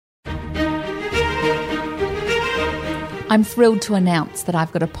I'm thrilled to announce that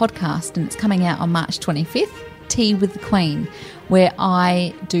I've got a podcast and it's coming out on March 25th, Tea with the Queen, where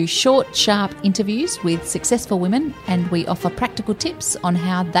I do short, sharp interviews with successful women and we offer practical tips on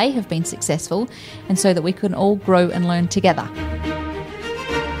how they have been successful and so that we can all grow and learn together.